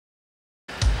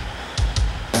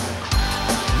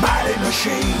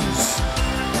machines,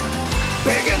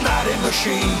 big and mighty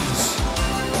machines,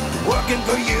 working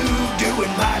for you, doing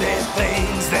mighty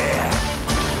things there.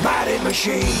 Mighty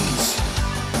machines,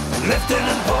 lifting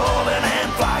and pulling and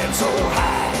flying so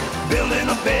high, building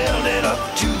a building up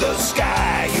to the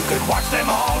sky. You could watch them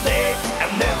all day and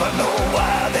never know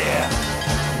why they're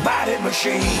mighty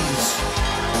machines.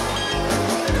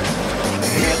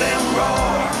 Hear them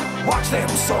roar, watch them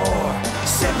soar,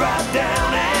 sit right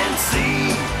down and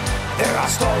see. There are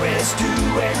stories to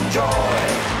enjoy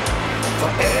for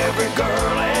every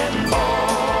girl and boy.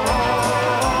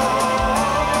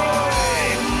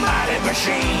 Mighty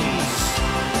machines,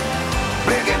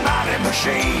 big and mighty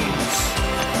machines,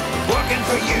 working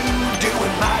for you,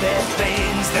 doing mighty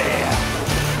things there.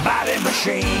 Mighty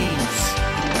machines,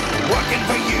 working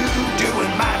for you, doing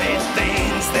mighty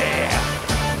things there.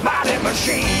 Mighty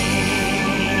machines.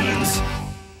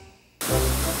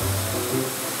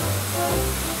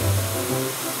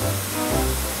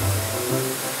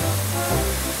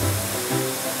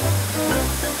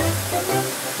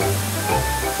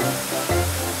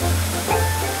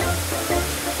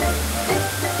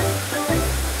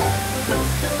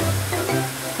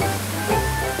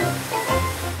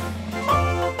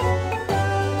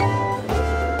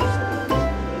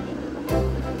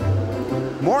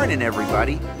 Morning,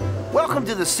 everybody. Welcome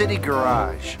to the City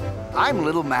Garage. I'm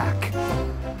Little Mac.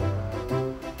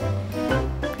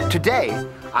 Today,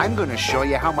 I'm going to show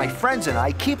you how my friends and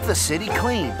I keep the city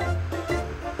clean.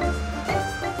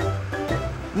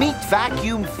 Meet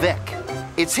Vacuum Vic.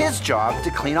 It's his job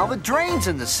to clean all the drains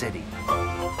in the city.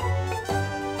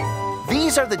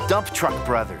 These are the dump truck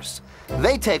brothers.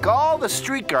 They take all the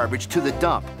street garbage to the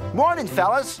dump. Morning,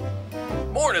 fellas.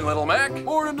 Morning, Little Mac.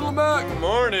 Morning, Little Mac.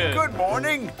 Morning. Good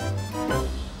morning.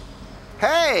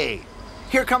 Hey,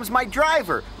 here comes my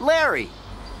driver, Larry.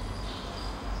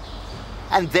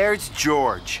 And there's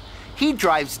George. He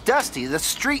drives Dusty, the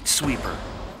street sweeper.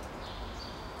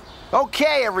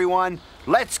 Okay, everyone,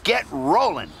 let's get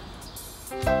rolling.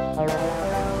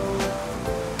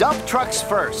 Dump trucks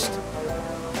first.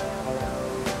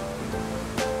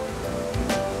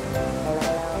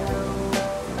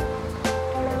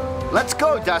 Let's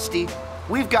go, Dusty.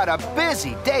 We've got a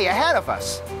busy day ahead of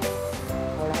us.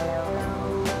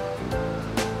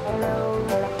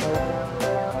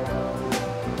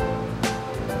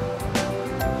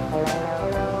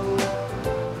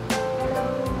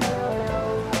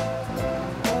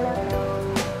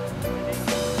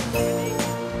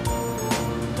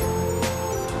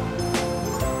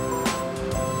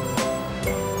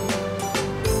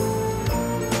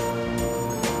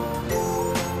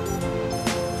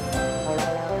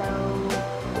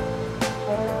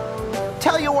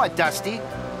 Tell you what, Dusty,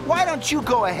 why don't you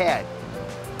go ahead?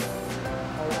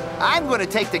 I'm going to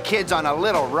take the kids on a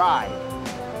little ride.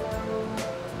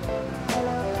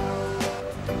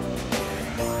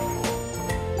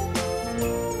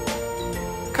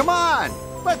 Come on,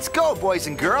 let's go, boys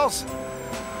and girls.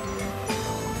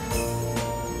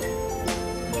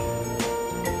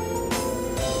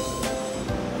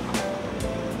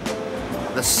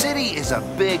 The city is a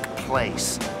big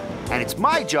place. And it's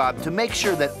my job to make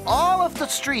sure that all of the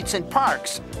streets and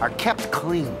parks are kept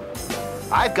clean.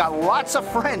 I've got lots of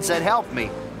friends that help me.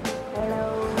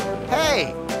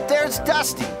 Hey, there's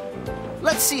Dusty.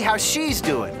 Let's see how she's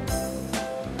doing.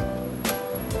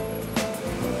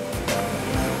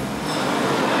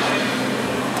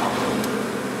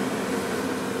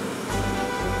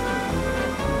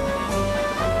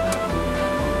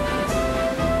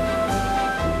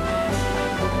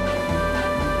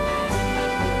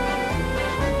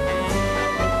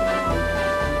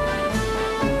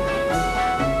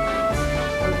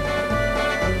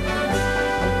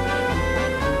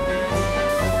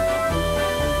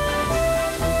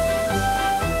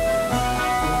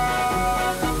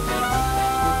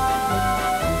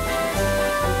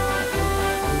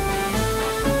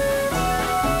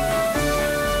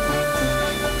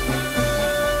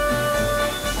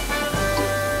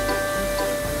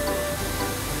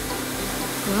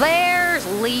 There's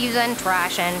leaves and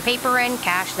trash and paper and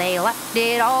cash, they left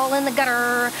it all in the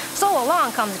gutter. So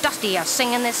along comes Dusty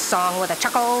a-singing this song with a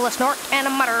chuckle, a snort, and a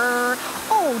mutter.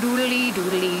 Oh, doodly,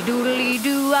 doodly, doodly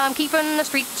doo, I'm keeping the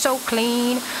street so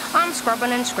clean. I'm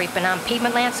scrubbing and scraping, I'm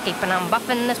pavement landscaping, I'm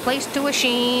buffing this place to a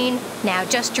sheen. Now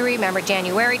just to remember,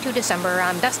 January to December,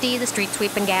 I'm Dusty the street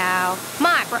sweeping gal.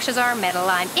 My brushes are metal,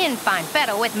 I'm in fine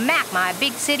fettle with Mac, my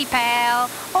big city pal.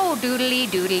 Oh, doodly,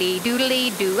 doodly,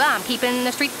 doodly doo, I'm keeping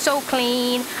the street so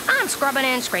clean. I'm scrubbing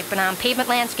and scraping, I'm pavement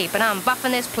landscaping, I'm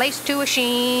buffing this place to a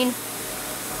sheen.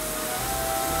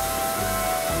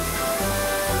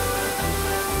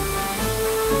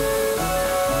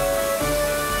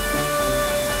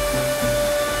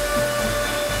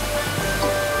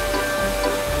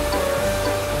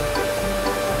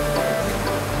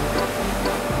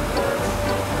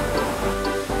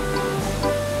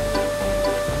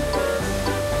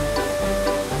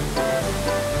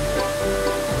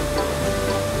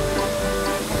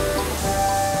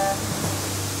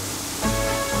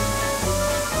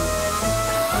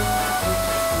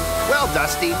 Well,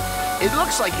 Dusty, it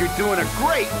looks like you're doing a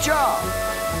great job.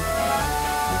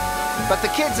 But the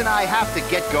kids and I have to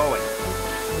get going.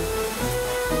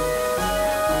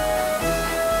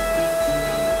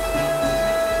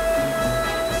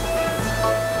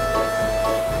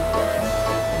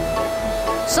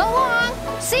 So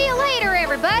long. See you later,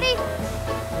 everybody.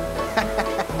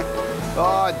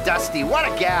 Oh, Dusty, what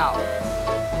a gal.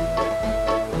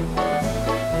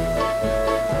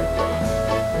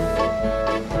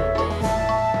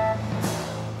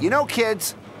 You know,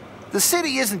 kids, the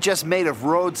city isn't just made of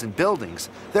roads and buildings.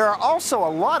 There are also a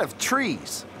lot of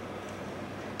trees.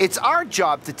 It's our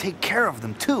job to take care of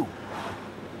them, too.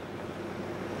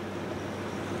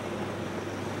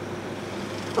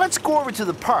 Let's go over to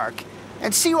the park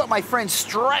and see what my friend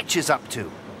Stretch is up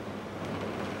to.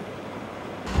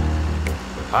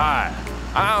 Hi,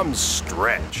 I'm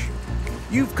Stretch.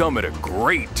 You've come at a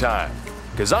great time,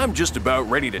 because I'm just about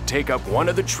ready to take up one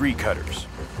of the tree cutters.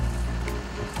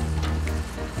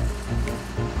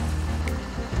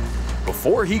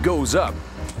 Before he goes up,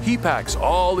 he packs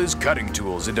all his cutting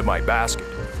tools into my basket.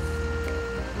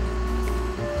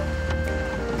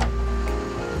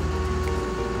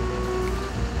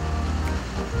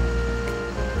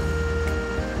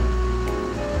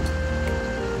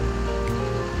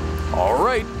 All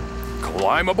right,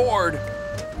 climb aboard.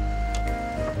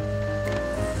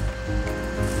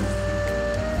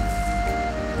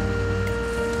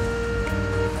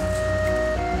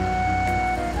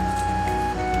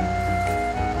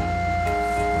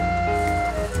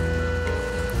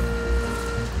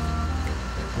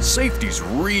 Safety's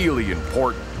really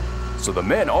important, so the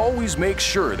men always make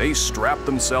sure they strap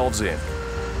themselves in.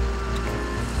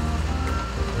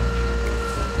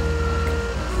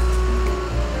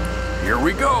 Here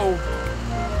we go.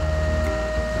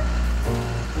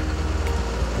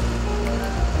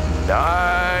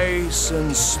 Nice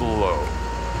and slow.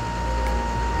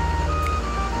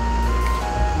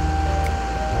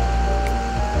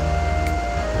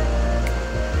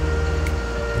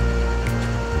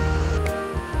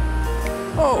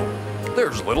 Oh,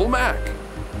 there's little Mac.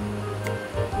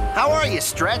 How are you,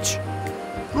 Stretch?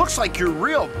 Looks like you're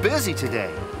real busy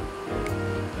today.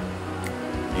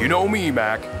 You know me,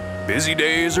 Mac. Busy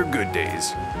days are good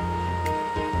days.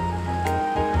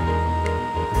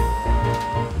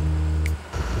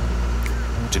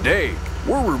 Today,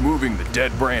 we're removing the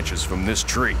dead branches from this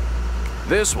tree.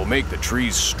 This will make the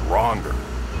trees stronger.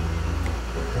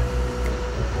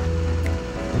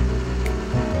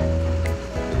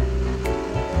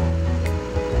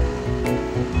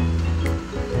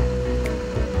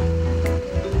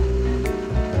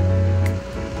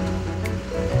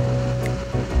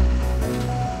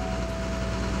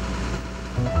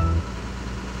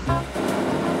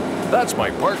 That's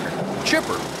my partner,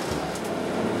 Chipper.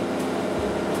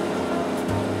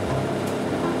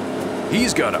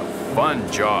 He's got a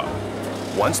fun job.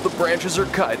 Once the branches are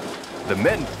cut, the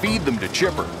men feed them to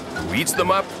Chipper, who eats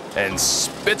them up and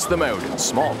spits them out in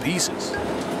small pieces.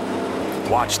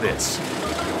 Watch this.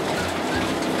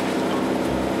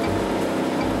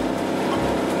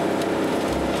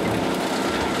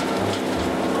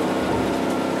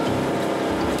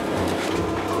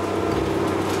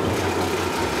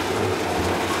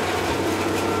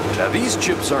 Now these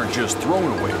chips aren't just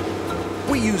thrown away.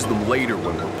 We use them later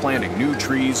when we're planting new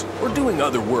trees or doing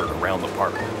other work around the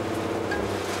park.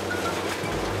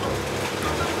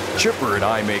 Chipper and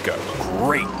I make a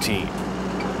great team.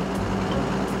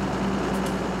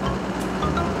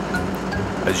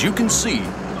 As you can see,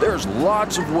 there's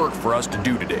lots of work for us to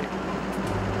do today.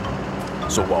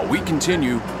 So while we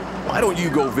continue, why don't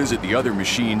you go visit the other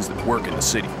machines that work in the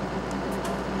city?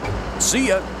 See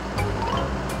ya!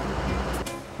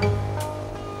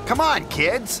 Come on,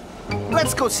 kids.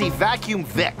 Let's go see Vacuum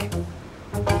Vic.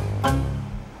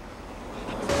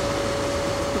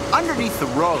 Underneath the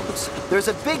roads, there's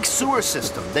a big sewer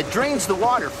system that drains the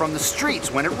water from the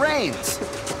streets when it rains.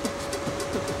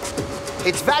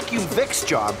 It's Vacuum Vic's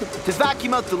job to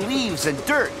vacuum out the leaves and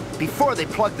dirt before they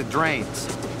plug the drains.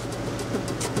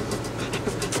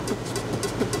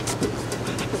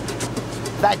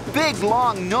 That big,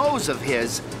 long nose of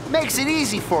his makes it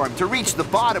easy for him to reach the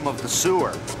bottom of the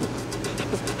sewer.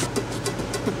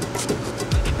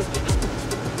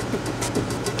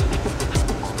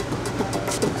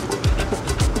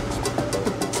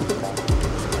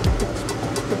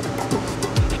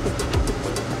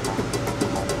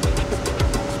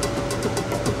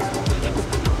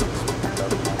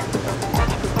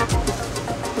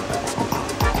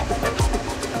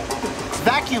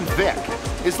 Vacuum Vic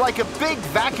is like a big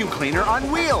vacuum cleaner on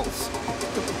wheels.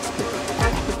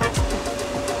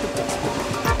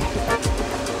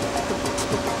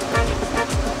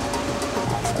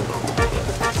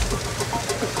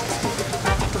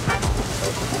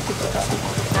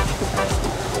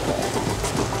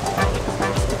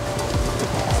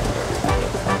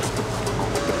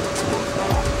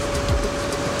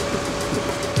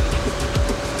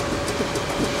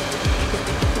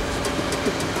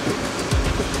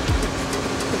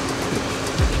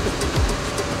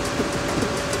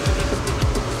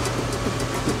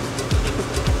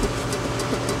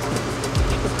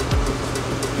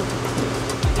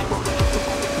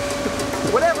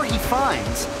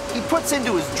 lines he puts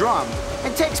into his drum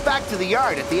and takes back to the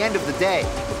yard at the end of the day.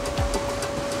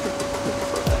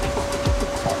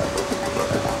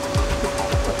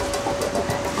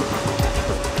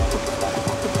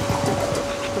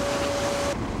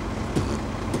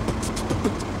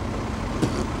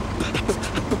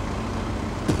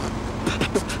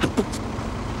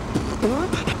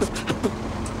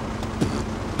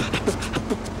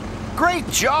 Great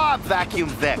job, Vacuum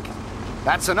Vic.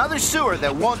 That's another sewer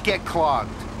that won't get clogged.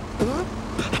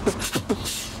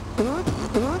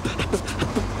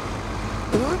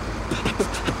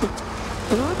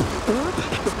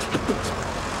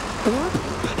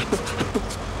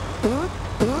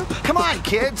 Come on,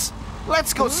 kids.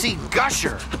 Let's go see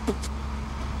Gusher.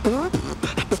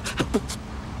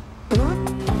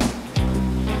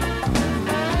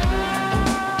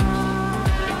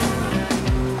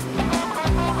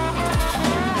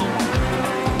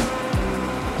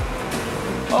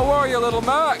 How are you, little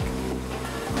Mac?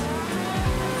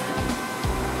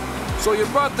 So you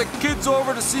brought the kids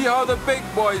over to see how the big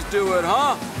boys do it,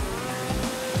 huh?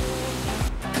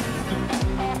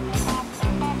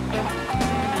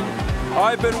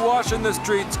 I've been washing the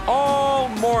streets all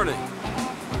morning.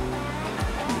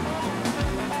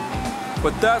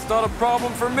 But that's not a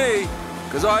problem for me,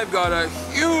 because I've got a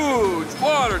huge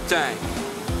water tank.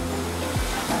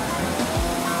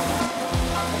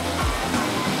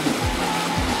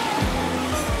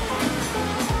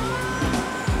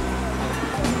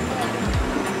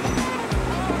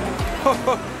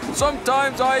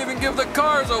 Sometimes I even give the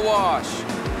cars a wash.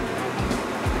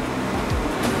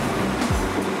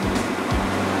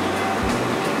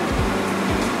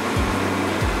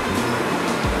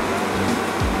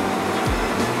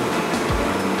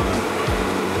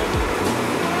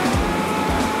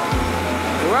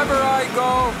 Wherever I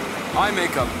go, I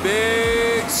make a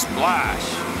big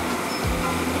splash.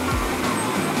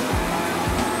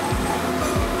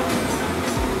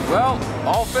 Well,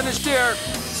 all finished here.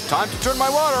 Time to turn my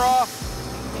water off.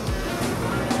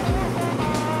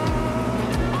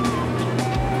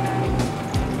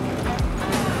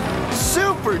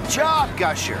 Super job,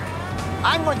 Gusher.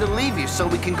 I'm going to leave you so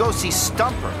we can go see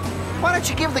Stumper. Why don't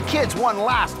you give the kids one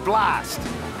last blast?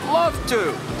 Love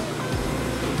to.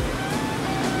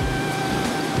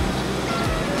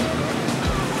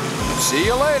 See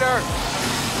you later.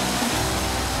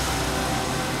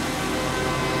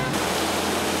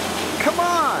 Come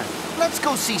on. Let's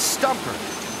go see Stumper.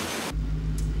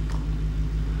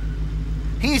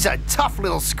 He's a tough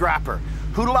little scrapper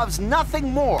who loves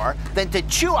nothing more than to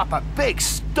chew up a big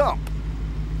stump.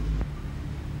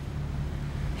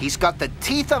 He's got the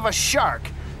teeth of a shark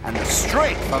and the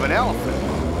strength of an elephant.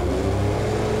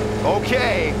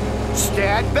 Okay,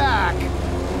 stand back.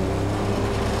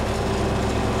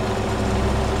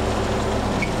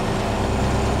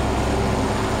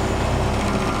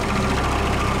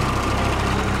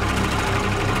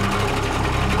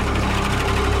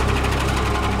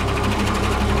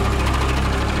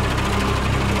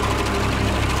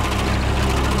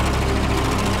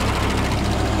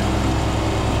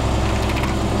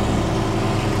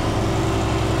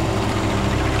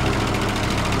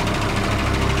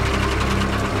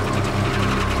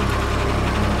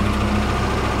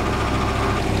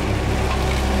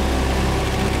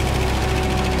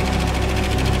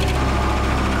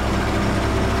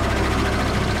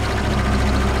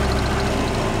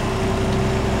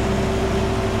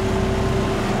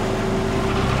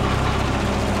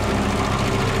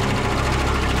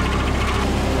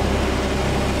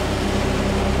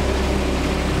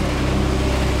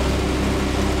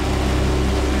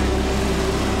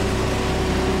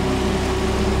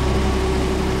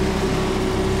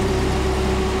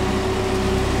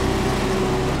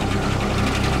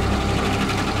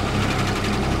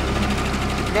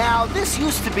 Now, this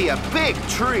used to be a big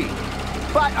tree,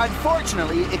 but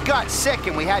unfortunately, it got sick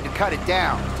and we had to cut it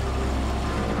down.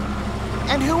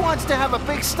 And who wants to have a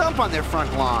big stump on their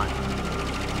front lawn?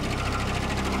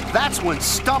 That's when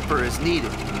Stumper is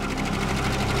needed.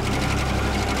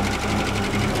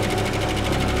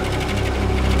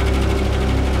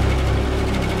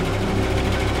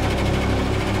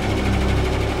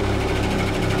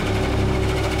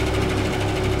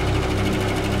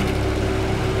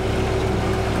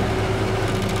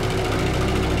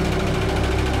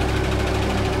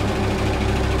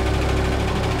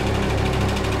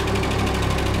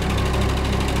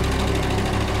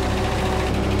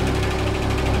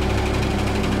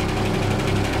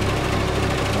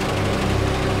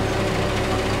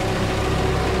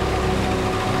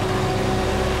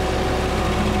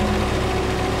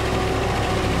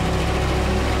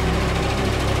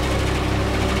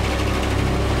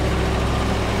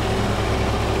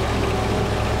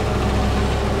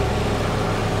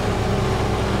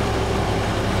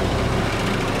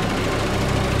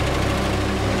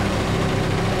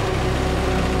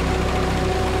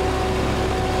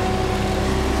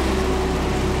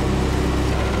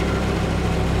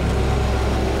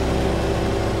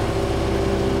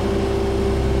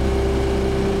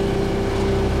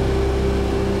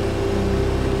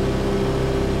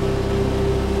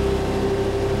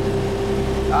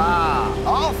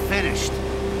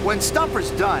 When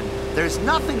Stumper's done, there's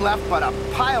nothing left but a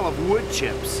pile of wood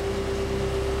chips.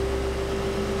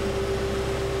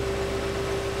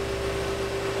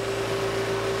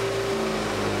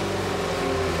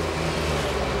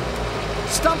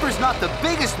 Stumper's not the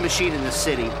biggest machine in the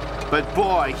city, but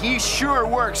boy, he sure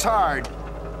works hard.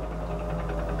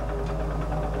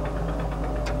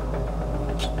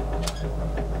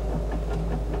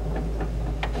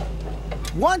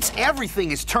 Once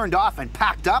everything is turned off and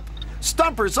packed up,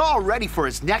 Stumper's all ready for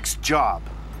his next job.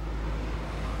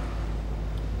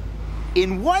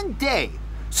 In one day,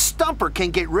 Stumper can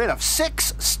get rid of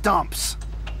 6 stumps.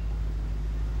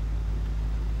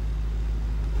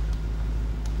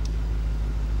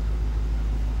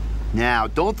 Now,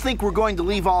 don't think we're going to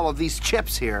leave all of these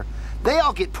chips here. They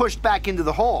all get pushed back into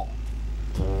the hole.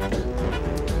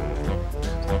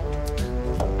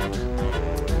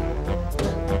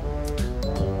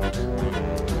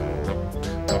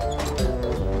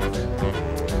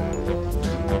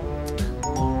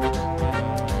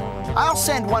 I'll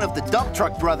send one of the dump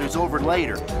truck brothers over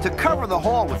later to cover the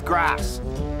hole with grass.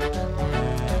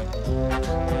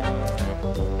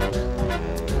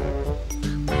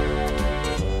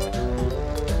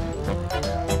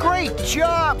 Great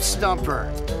job,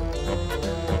 Stumper!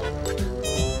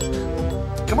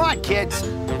 Come on, kids.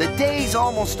 The day's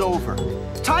almost over.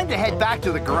 Time to head back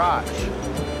to the garage.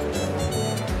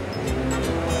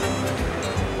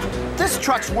 This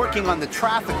truck's working on the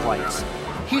traffic lights.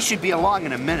 He should be along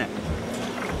in a minute.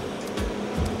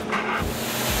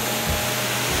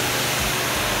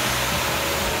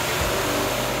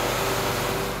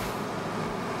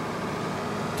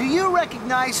 Do you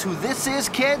recognize who this is,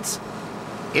 kids?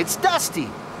 It's Dusty.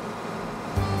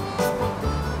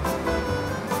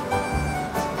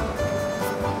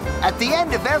 At the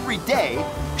end of every day,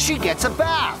 she gets a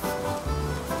bath.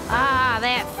 Ah,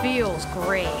 that feels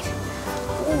great.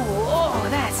 Ooh, oh,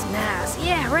 that's nice.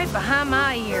 Yeah, right behind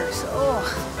my ears. Oh,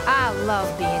 I love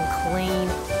being clean.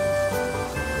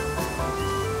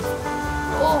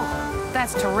 Oh,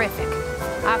 that's terrific.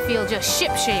 I feel just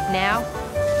shipshape now.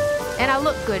 And I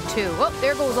look good, too. Oh,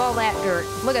 there goes all that dirt.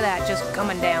 Look at that, just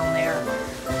coming down there.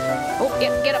 Oh,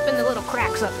 get up in the little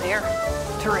cracks up there.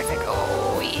 Terrific.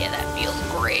 Oh, yeah, that feels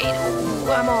great.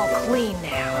 Ooh, I'm all clean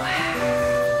now.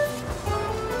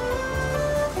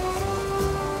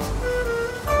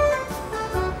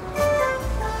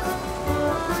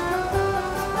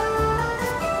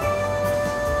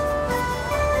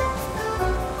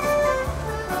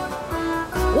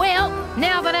 Well,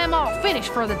 now that I'm all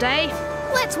finished for the day,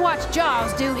 let's watch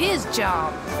Jaws do his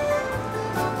job.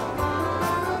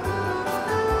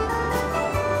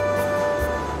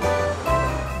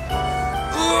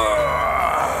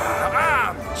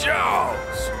 I'm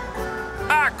Jaws.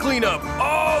 I clean up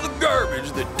all the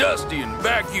garbage that Dusty and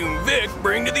Vacuum Vic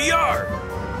bring to the yard.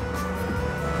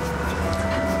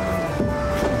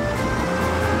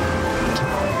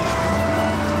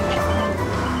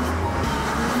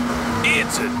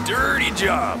 It's a dirty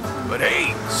job, but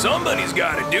hey, somebody's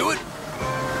got to do it.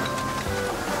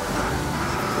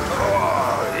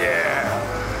 Oh, yeah.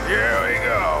 Here we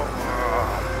go.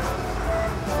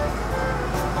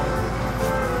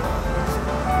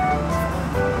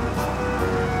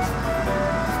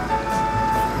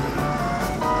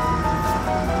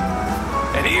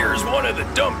 And here's one of the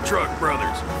dump truck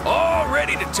brothers, all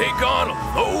ready to take on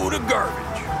a load of garbage.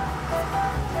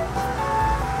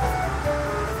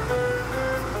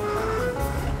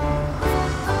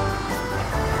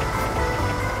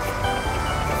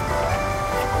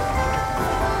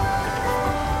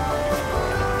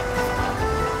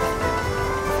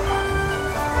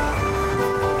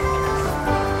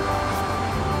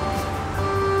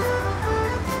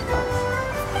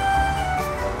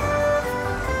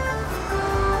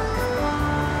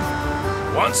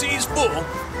 Once he's full,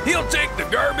 he'll take the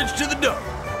garbage to the dump.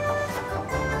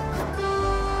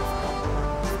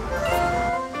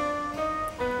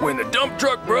 When the dump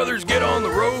truck brothers get on the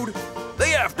road, they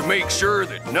have to make sure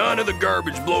that none of the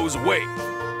garbage blows away.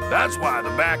 That's why the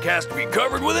back has to be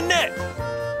covered with a net.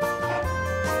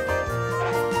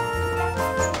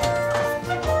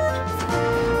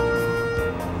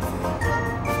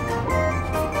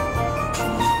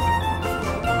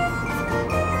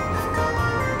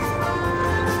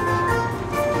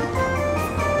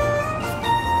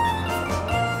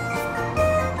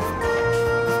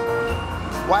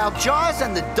 While Jaws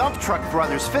and the dump truck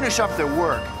brothers finish up their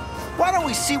work, why don't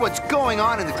we see what's going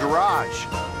on in the garage?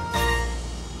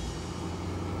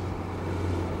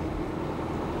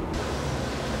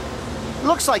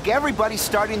 Looks like everybody's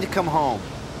starting to come home.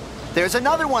 There's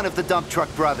another one of the dump truck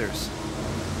brothers.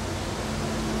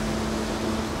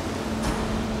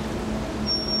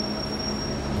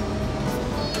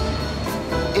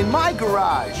 In my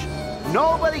garage,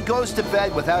 nobody goes to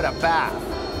bed without a bath.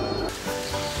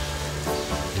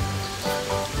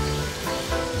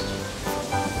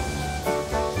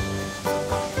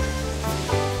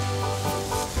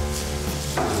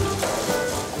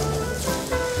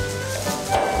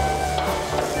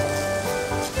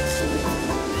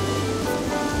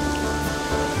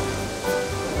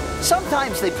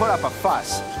 Sometimes they put up a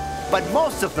fuss, but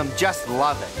most of them just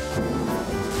love it.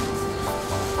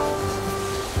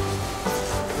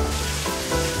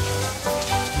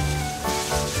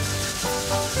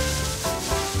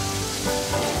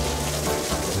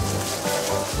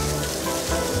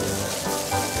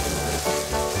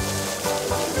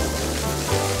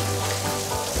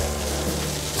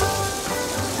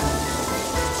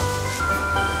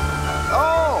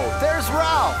 Oh, there's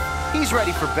Ralph. He's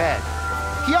ready for bed.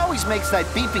 He always makes that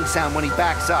beeping sound when he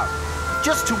backs up,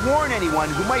 just to warn anyone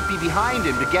who might be behind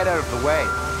him to get out of the way.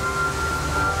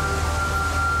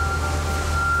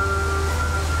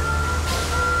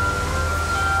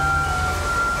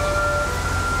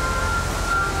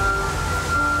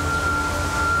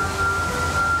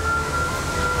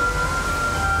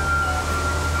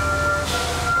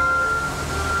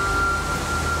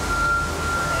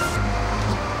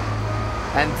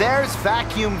 And there's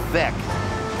Vacuum Vic.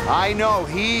 I know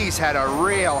he's had a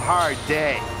real hard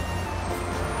day.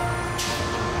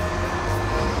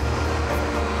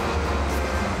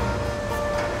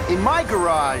 In my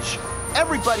garage,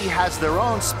 everybody has their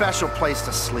own special place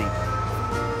to sleep.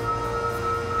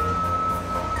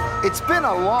 It's been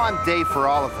a long day for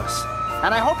all of us,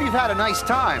 and I hope you've had a nice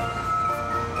time.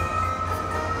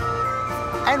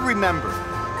 And remember,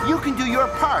 you can do your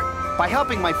part by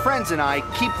helping my friends and I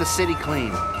keep the city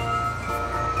clean.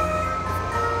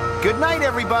 Good night,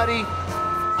 everybody.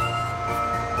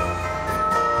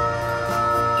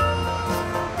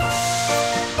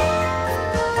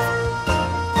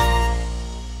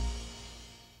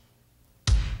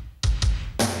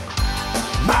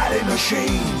 Mighty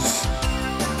machines,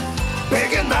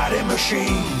 big and mighty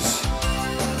machines,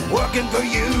 working for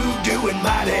you, doing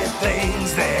mighty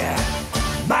things there.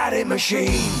 Mighty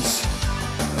machines,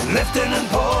 lifting and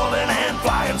pulling and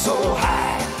flying so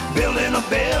high, building a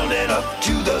building up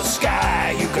to the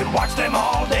sky. You can watch them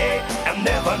all day and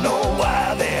never know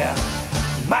why they're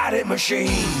mighty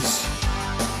machines.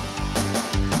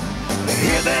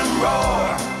 Hear them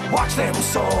roar, watch them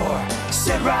soar,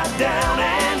 sit right down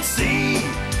and see.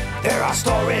 There are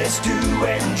stories to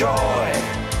enjoy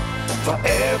for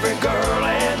every girl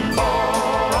and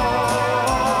boy.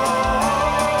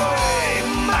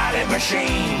 Mighty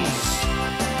machines,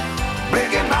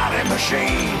 big and mighty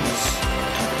machines,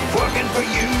 working for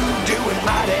you, doing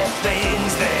mighty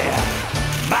things there.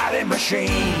 Mighty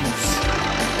machines,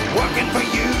 working for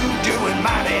you, doing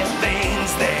mighty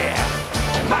things there.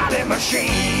 Mighty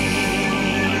machines.